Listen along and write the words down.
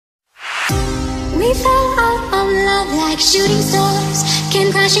We fell out of love like shooting stars,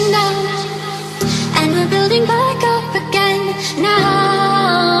 came crashing down, and we're building back up again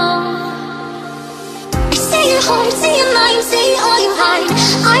now. I see your heart, see your mind, see all you hide.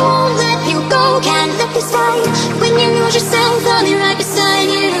 I won't let you go, can't let this die. When you lose yourself, I'll be right beside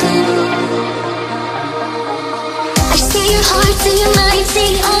you. I see your heart, see your mind,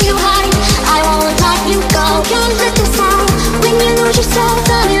 see all you hide. I won't let you go, can't let this die. When you lose yourself,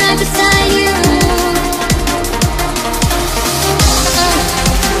 I'll be right beside you.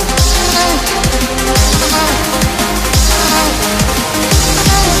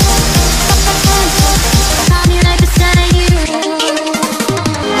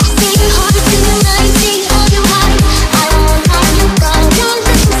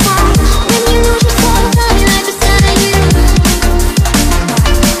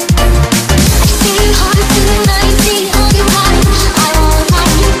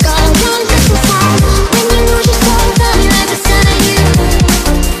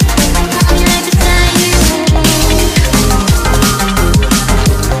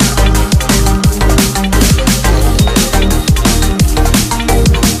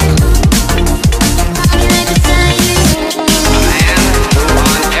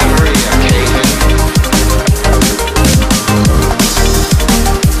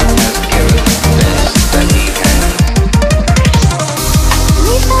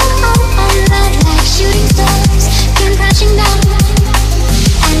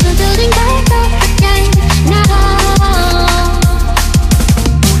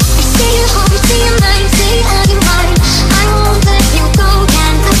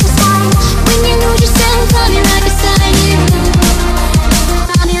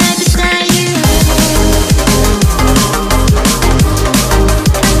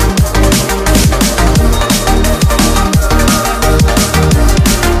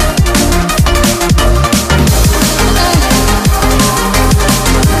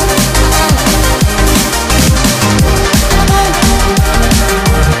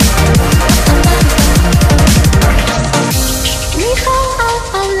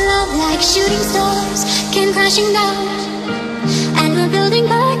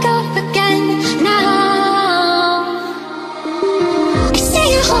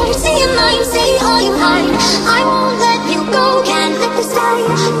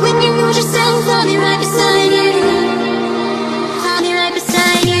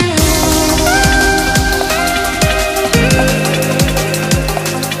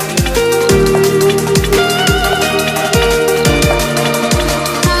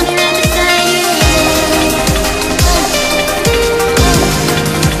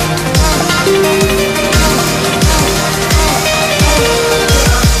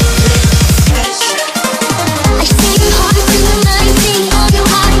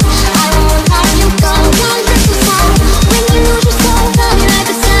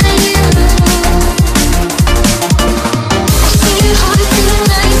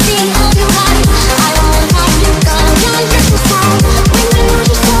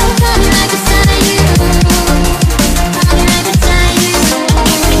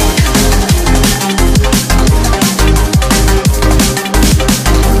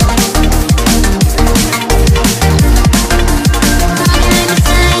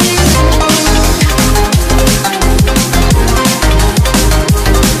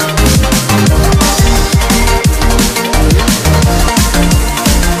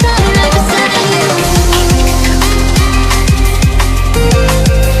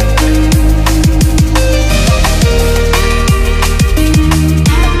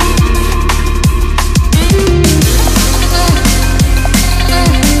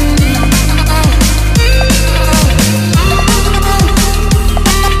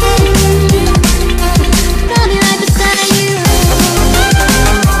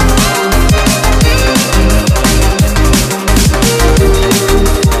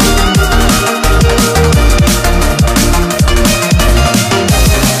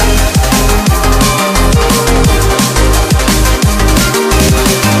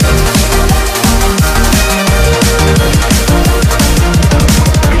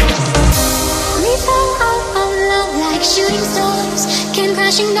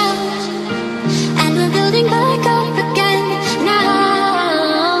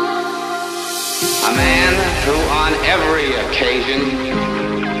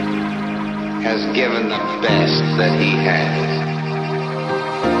 Has given the best that he has.